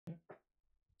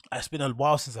it's been a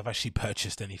while since I've actually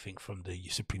purchased anything from the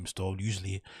Supreme store.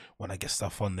 Usually, when I get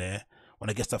stuff on there, when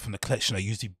I get stuff from the collection, I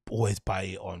usually always buy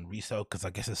it on resale because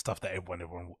I guess it's stuff that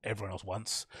everyone else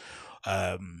wants,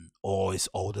 or it's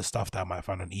older stuff that I might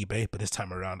find on eBay. But this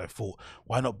time around, I thought,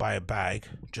 why not buy a bag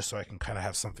just so I can kind of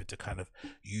have something to kind of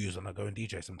use when I go and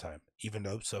DJ sometime. Even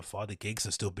though so far the gigs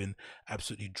have still been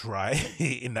absolutely dry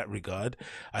in that regard,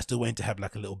 I still waiting to have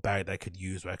like a little bag that I could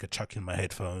use where I could chuck in my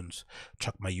headphones,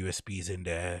 chuck my USBs in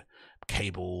there,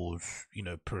 cables,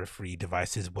 periphery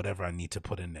devices, whatever I need to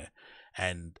put in there.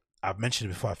 And I've mentioned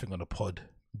it before, I think on the pod,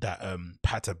 that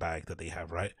Pata bag that they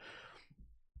have, right?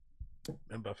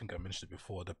 Remember, I think I mentioned it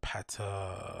before, the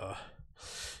Pata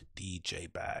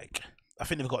DJ bag. I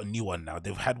think they've got a new one now.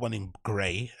 They've had one in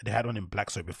grey. They had one in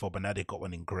black sorry before, but now they've got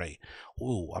one in grey.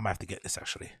 Oh, I might have to get this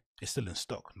actually. It's still in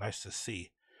stock. Nice to see.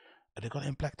 Have they got it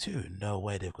in black too? No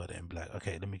way they've got it in black.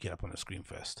 Okay, let me get up on the screen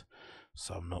first,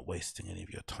 so I'm not wasting any of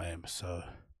your time. So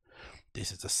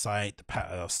this is the site,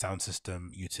 the sound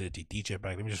system utility DJ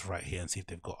bag. Let me just write here and see if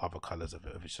they've got other colors of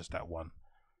it, if it's just that one.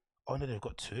 Oh no, they've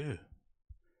got two.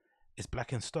 It's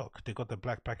black in stock. They got the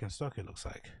black back in stock, it looks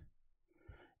like.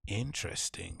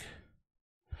 Interesting.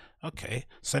 Okay,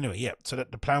 so anyway, yeah, so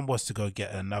the plan was to go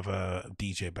get another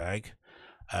DJ bag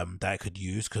that I could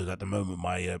use, because at the moment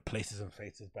my Places and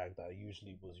Faces bag that I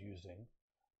usually was using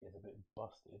is a bit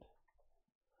busted.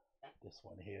 This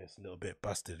one here is a little bit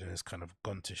busted and it's kind of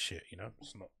gone to shit,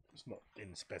 it's not in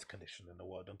its best condition in the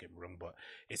world, don't get me wrong, but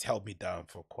it's held me down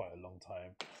for quite a long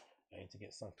time. I need to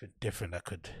get something different I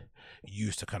could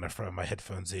use to kind of throw my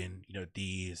headphones in,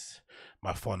 these,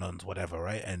 my phonons, whatever,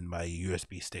 right? And my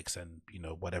USB sticks and,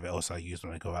 whatever else I use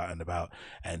when I go out and about.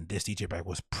 And this DJ bag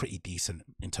was pretty decent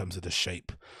in terms of the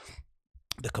shape.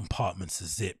 The compartments, the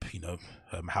zip,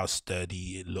 how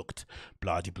sturdy it looked,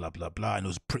 blah, blah, blah, blah. And it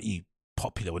was pretty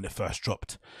popular when it first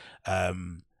dropped.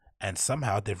 And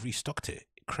somehow they've restocked it.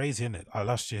 Crazy, isn't it?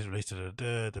 Last year's released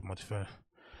the modifier.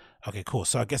 Okay, cool.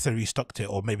 So I guess they restocked it,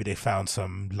 or maybe they found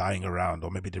some lying around,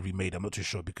 or maybe they remade it. I'm not too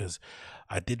sure, because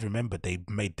I did remember they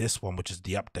made this one, which is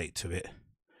the update to it,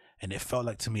 and it felt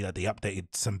like to me that they updated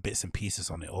some bits and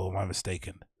pieces on it. Or am I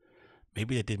mistaken?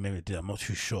 Maybe they did, maybe they did. I'm not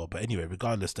too sure. But anyway,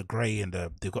 regardless, the grey and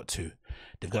they've got two.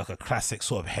 They've got like a classic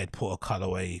sort of head porter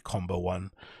colorway combo one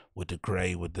with the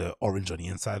grey with the orange on the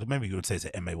inside. Maybe you would say it's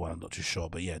an MA1, I'm not too sure.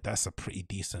 But yeah, that's a pretty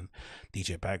decent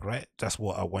DJ bag, right? That's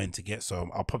what I wanted to get. So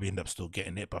I'll probably end up still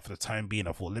getting it. But for the time being,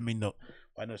 I thought, let me know.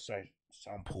 I know, sorry,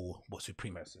 sample what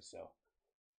Supreme has to sell.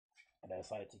 And I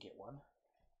decided to get one.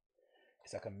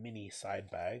 It's like a mini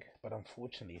side bag, but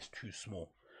unfortunately it's too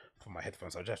small for my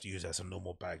headphones. I'll just have to use it as a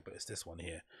normal bag, but it's this one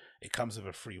here. It comes with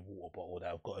a free water bottle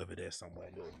that I've got over there somewhere,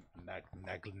 little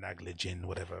Nagligin,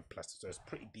 whatever, plastic. So it's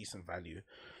pretty decent value.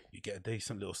 You get a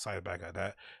decent little side bag like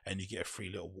that, and you get a free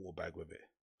little water bag with it.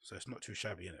 So it's not too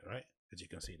shabby in it, right? As you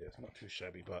can see there, it's not too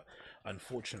shabby, but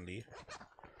unfortunately,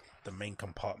 the main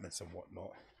compartments and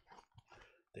whatnot,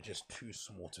 they're just too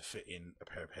small to fit in a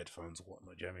pair of headphones or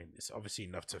whatnot. Do you know what I mean? It's obviously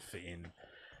enough to fit in,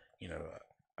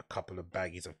 a couple of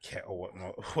baggies of ket or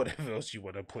whatnot, whatever else you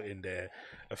want to put in there,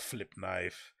 a flip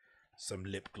knife, some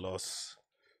lip gloss,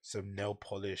 some nail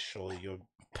polish, or your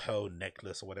pearl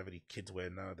necklace, or whatever the kids wear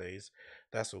nowadays.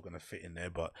 That's all going to fit in there.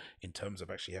 But in terms of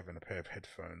actually having a pair of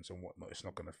headphones and whatnot, it's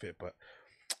not going to fit. But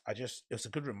it's a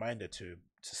good reminder to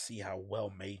see how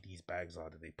well made these bags are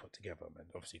that they put together, man.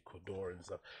 Obviously Cordura and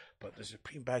stuff, but the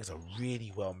Supreme bags are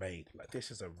really well made. Like, this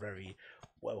is a very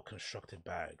well constructed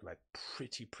bag, like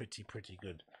pretty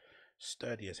good,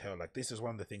 sturdy as hell. Like, this is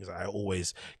one of the things that I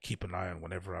always keep an eye on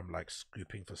whenever I'm like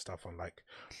scooping for stuff on like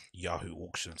Yahoo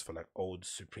auctions for like old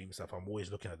Supreme stuff. I'm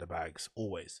always looking at the bags,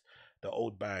 always the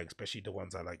old bags, especially the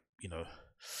ones I like,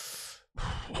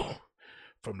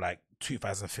 from like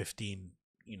 2015,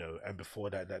 and before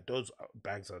that those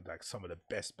bags are like some of the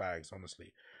best bags.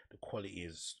 Honestly, the quality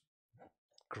is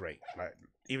great. Like,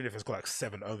 even if it's got like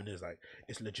 7 owners, like,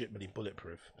 it's legitimately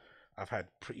bulletproof. I've had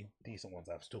pretty decent ones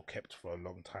I've still kept for a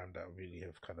long time that really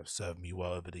have kind of served me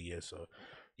well over the years. So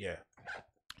yeah,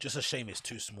 just a shame it's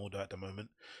too small though at the moment,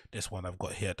 this one I've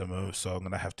got here at the moment. So I'm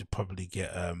gonna have to probably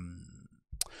get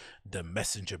the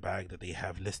messenger bag that they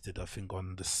have listed, I think,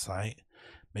 on the site.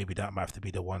 Maybe that might have to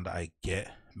be the one that I get.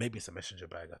 Maybe it's a messenger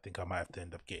bag I think I might have to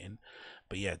end up getting.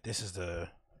 But yeah, this is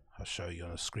I'll show you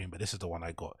on the screen, but this is the one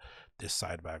I got, this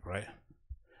side bag, right?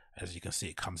 As you can see,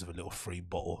 it comes with a little free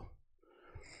bottle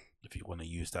if you want to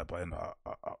use that. But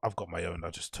I've got my own. I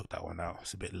just took that one out.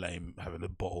 It's a bit lame having a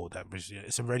bottle that,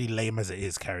 it's already lame as it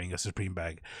is carrying a Supreme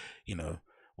bag,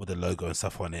 with the logo and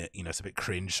stuff on it. You know, it's a bit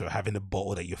cringe. So having the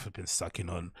bottle that you're flipping sucking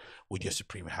on with your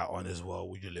Supreme hat on as well,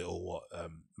 with your little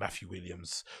Matthew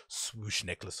Williams swoosh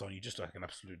necklace on, you just like an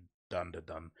absolute done.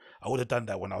 I would have done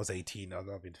that when I was 18.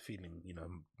 I've been feeling, you know,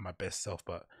 my best self,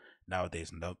 but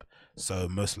nowadays, nope. So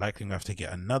most likely I have to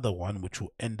get another one, which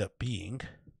will end up being,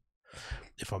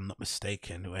 if I'm not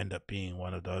mistaken, it will end up being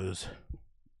one of those.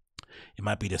 It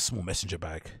might be the small messenger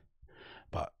bag,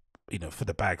 but you know, for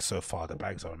the bags so far, the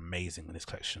bags are amazing in this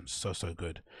collection. So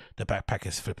good. The backpack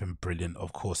is flipping brilliant.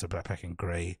 Of course, the backpack in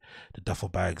grey. The duffel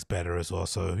bag's better as well.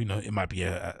 So you know, it might be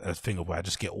a thing of where I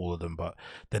just get all of them. But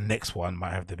the next one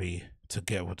might have to be to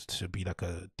be like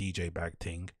a DJ bag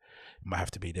thing. It might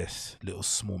have to be this little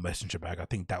small messenger bag. I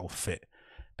think that will fit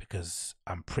because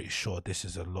I'm pretty sure this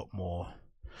is a lot more.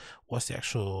 What's the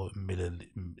actual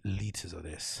milliliters of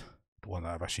this? The one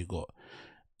that I've actually got.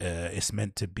 It's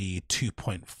meant to be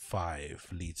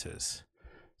 2.5 liters.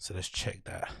 So let's check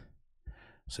that.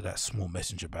 So that small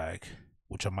messenger bag,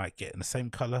 which I might get in the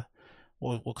same color.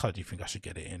 What color do you think I should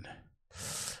get it in?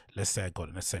 Let's say I got it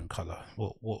in the same color.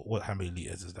 What how many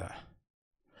liters is that?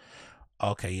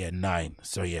 Okay, yeah, 9.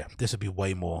 So yeah, this would be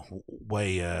way more,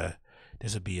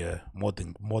 this would be more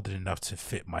than enough to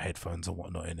fit my headphones and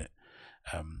whatnot in it.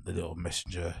 The little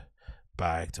messenger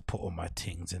bag to put all my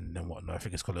things in and whatnot. I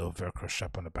think it's got a little velcro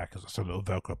strap on the back as well, so a little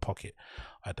velcro pocket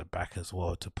at the back as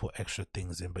well to put extra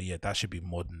things in. But yeah, that should be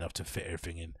more than enough to fit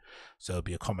everything in. So it'll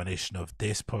be a combination of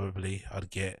this. Probably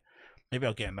maybe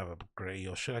I'll get another grey,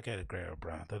 or should I get a grey or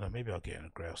brown? I don't know, maybe I'll get in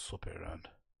a grey or swap it around.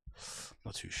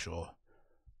 Not too sure.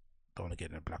 Don't want to get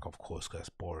in a black, of course, because that's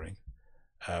boring.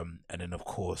 And then of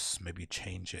course maybe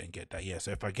change it and get that. Yeah,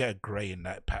 so if I get a grey in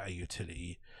that Patta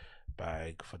utility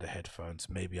bag for the headphones,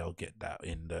 maybe I'll get that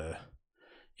in the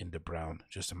brown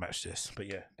just to match this. But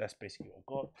yeah, that's basically what I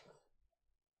got.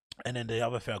 And then the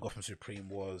other thing I got from Supreme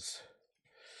was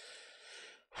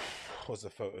the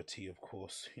photo tee, of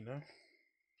course, you know.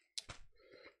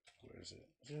 Where is it?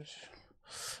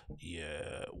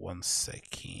 Yeah, 1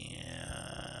 second.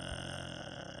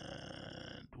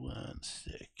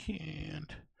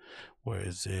 Where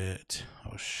is it?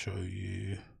 I'll show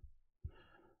you.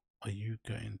 Are you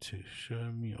going to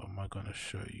show me, or am I going to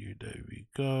show you? There we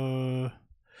go.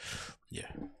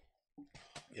 Yeah,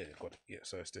 got it. Yeah,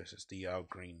 so it's this. It's the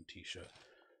green t-shirt.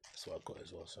 That's what I got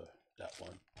as well. So that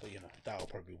one, but you know, that'll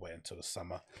probably wait until the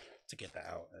summer to get that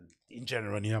out. And in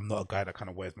general, you know, I'm not a guy that kind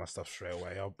of wears my stuff straight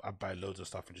away. I buy loads of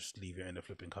stuff and just leave it in the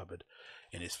flipping cupboard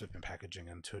in its flipping packaging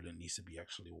until it needs to be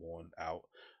actually worn out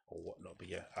or whatnot. But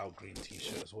yeah, our green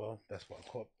t-shirt as well. That's what I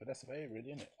caught. But that's about it,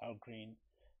 really, isn't it? Our green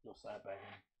little side bag.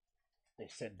 They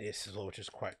sent this as well, which is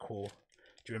quite cool. Do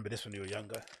you remember this when you were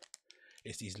younger?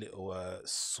 It's these little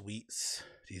sweets,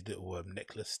 these little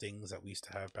necklace things that we used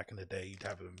to have back in the day. You'd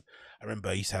have them. I remember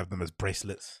I used to have them as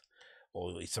bracelets,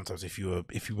 or sometimes if you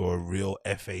were a real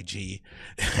FAG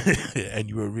and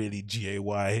you were really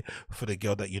GAY for the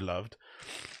girl that you loved,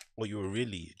 or you were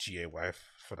really GAY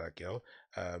for that girl,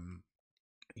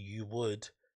 you would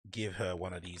give her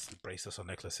one of these bracelets or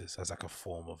necklaces as like a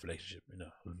form of relationship, you know,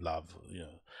 love, you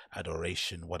know,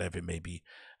 adoration, whatever it may be.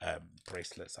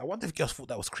 Bracelets. I wonder if girls thought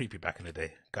that was creepy back in the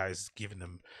day, guys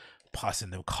passing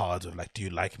them cards of like, do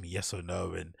you like me, yes or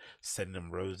no, and sending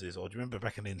them roses. Or do you remember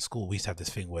back in school we used to have this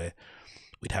thing where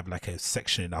we'd have like a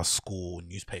section in our school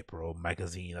newspaper or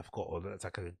magazine, I forgot, or it's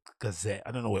like a gazette,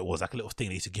 I don't know what it was, like a little thing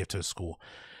they used to give to a school.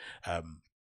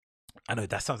 I know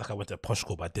that sounds like I went to a posh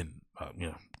school, but I didn't. You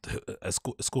know, a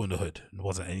school in the hood. It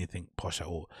wasn't anything posh at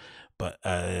all. But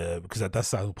because that does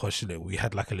sound posh, we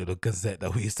had like a little gazette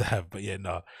that we used to have. But yeah,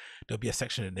 no, there'll be a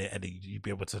section in there, and you'd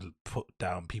be able to put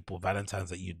down people Valentines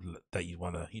that you'd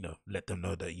want to, you know, let them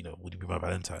know that, you know, would you be my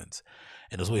Valentines.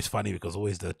 And it was always funny because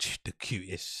always the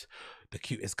cutest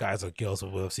guys or girls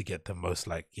will obviously get the most,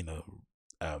 like, you know,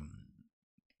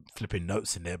 flipping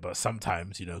notes in there. But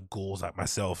sometimes, you know, ghouls like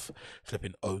myself,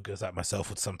 flipping ogres like myself,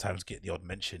 would sometimes get the odd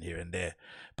mention here and there.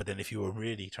 But then if you were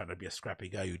really trying to be a scrappy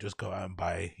guy, you just go out and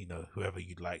buy, you know, whoever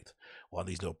you'd liked one of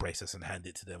these little bracelets and hand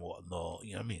it to them or whatnot.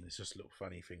 You know what I mean? It's just a little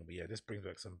funny thing. But yeah, this brings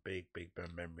back some big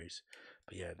memories.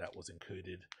 But yeah, that was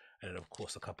included. And then of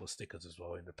course a couple of stickers as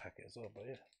well in the packet as well. But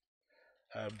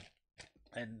yeah,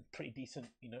 and pretty decent,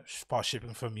 you know, fast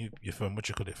shipping from from what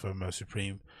you call it, from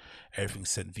Supreme. Everything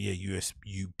sent via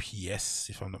UPS,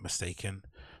 if I'm not mistaken.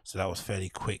 So that was fairly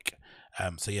quick.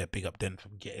 So yeah, big up then for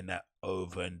getting that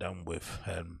over and done with.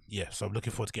 Yeah, so I'm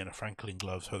looking forward to getting the Franklin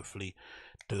gloves. Hopefully,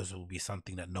 those will be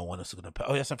something that no one else is gonna put.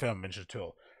 Oh yeah, something I mentioned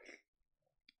too.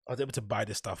 I was able to buy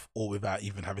this stuff all without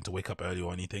even having to wake up early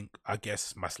or anything. I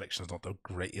guess my selection is not the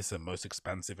greatest and most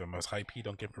expansive and most hypey,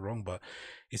 don't get me wrong, but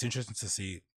it's interesting to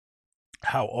see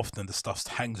how often the stuff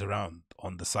hangs around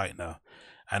on the site now.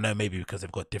 I know maybe because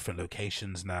they've got different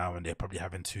locations now and they're probably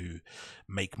having to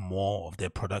make more of their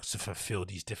products to fulfill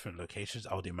these different locations.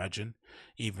 I would imagine,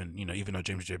 even even though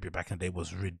James J.B. back in the day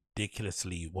was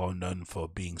ridiculously well known for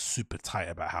being super tight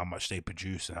about how much they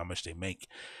produce and how much they make,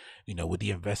 with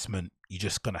the investment, you're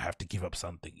just gonna have to give up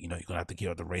something. You're gonna have to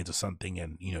give up the reins of something,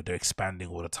 and they're expanding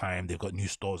all the time. They've got new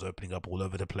stores opening up all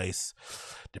over the place.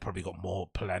 They probably got more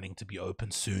planning to be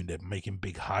open soon. They're making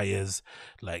big hires,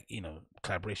 like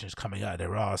collaborations coming out of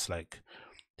their ass. Like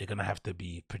they're gonna have to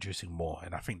be producing more,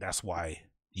 and I think that's why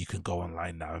you can go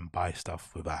online now and buy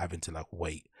stuff without having to like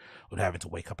wait, or having to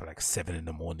wake up at like 7 in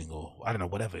the morning, or I don't know,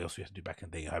 whatever else we have to do back in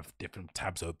the day. You have different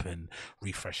tabs open,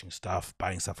 refreshing stuff,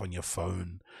 buying stuff on your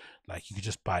phone. Like you could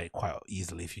just buy it quite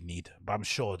easily if you need. But I'm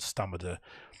sure some of the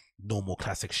normal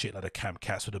classic shit like the Camp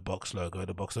Cats with the box logo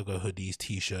hoodies,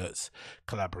 t-shirts,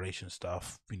 collaboration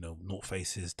stuff, North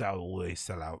Faces, that'll always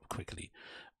sell out quickly.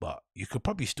 But you could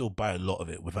probably still buy a lot of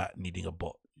it without needing a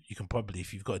bot. You can probably,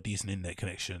 if you've got a decent internet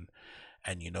connection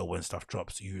and when stuff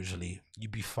drops, usually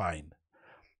you'd be fine.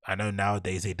 I know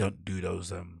nowadays they don't do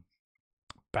those.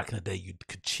 Back in the day, you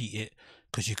could cheat it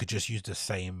because you could just use the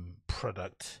same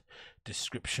product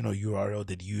description or URL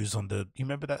they'd use on the. You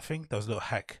remember that thing? That was a little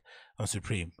hack on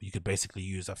Supreme. You could basically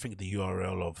use, I think, the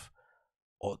URL of,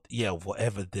 or yeah,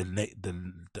 whatever the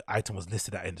item was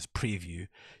listed at in this preview.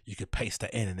 You could paste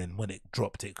that in, and then when it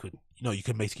dropped, it could you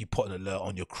could basically put an alert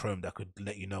on your Chrome that could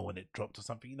let you know when it dropped or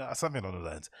something. Something along the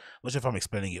lines. I'm not sure if I'm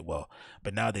explaining it well,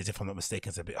 but nowadays, if I'm not mistaken,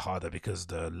 it's a bit harder because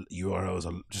the URLs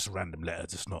are just random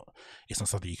letters. It's not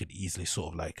something you could easily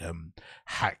sort of like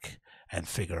hack and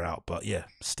figure out. But yeah,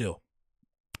 still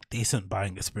decent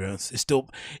buying experience. It's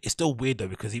still weird though,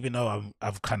 because even though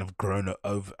I've kind of grown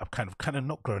over, I've kind of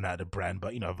not grown out of the brand,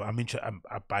 but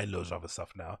I buy loads of other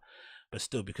stuff now, but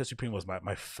still, because Supreme was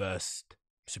my first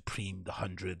Supreme, the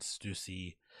hundreds,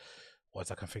 Stussy,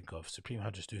 what I can think of, Supreme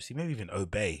hundreds, Stussy, maybe even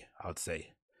Obey, I would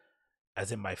say,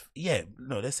 as in yeah,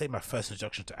 no, let's say my first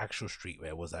introduction to actual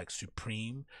streetwear was like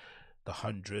Supreme, the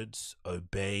hundreds,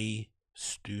 Obey,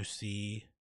 Stussy,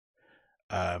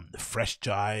 Fresh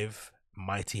Jive,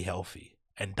 Mighty Healthy,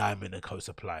 and Diamond and Co.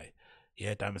 Supply.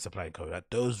 Yeah, Diamond Supply and Co. Like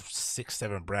those 6,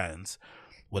 7 brands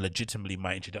were legitimately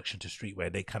my introduction to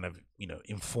streetwear. They kind of,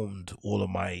 informed all of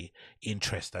my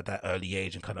interest at that early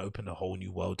age and kind of opened a whole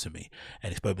new world to me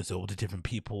and exposed me to all the different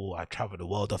people. I traveled the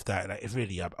world off that. Like, it's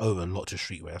really, I owe a lot to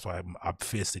streetwear. That's why I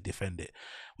fiercely defend it,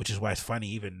 which is why it's funny,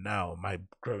 even now, my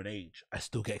grown age, I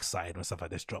still get excited when stuff like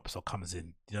this drops or comes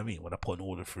in. You know what I mean? When I put an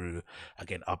order through, I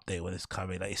get an update when it's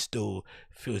coming. Like, it still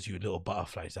feels you a little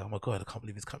butterfly. It's like, oh my God, I can't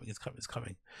believe it's coming. It's coming. It's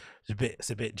coming. It's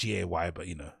a bit GAY, but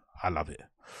I love it.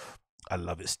 I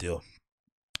love it still.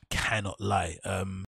 Cannot lie.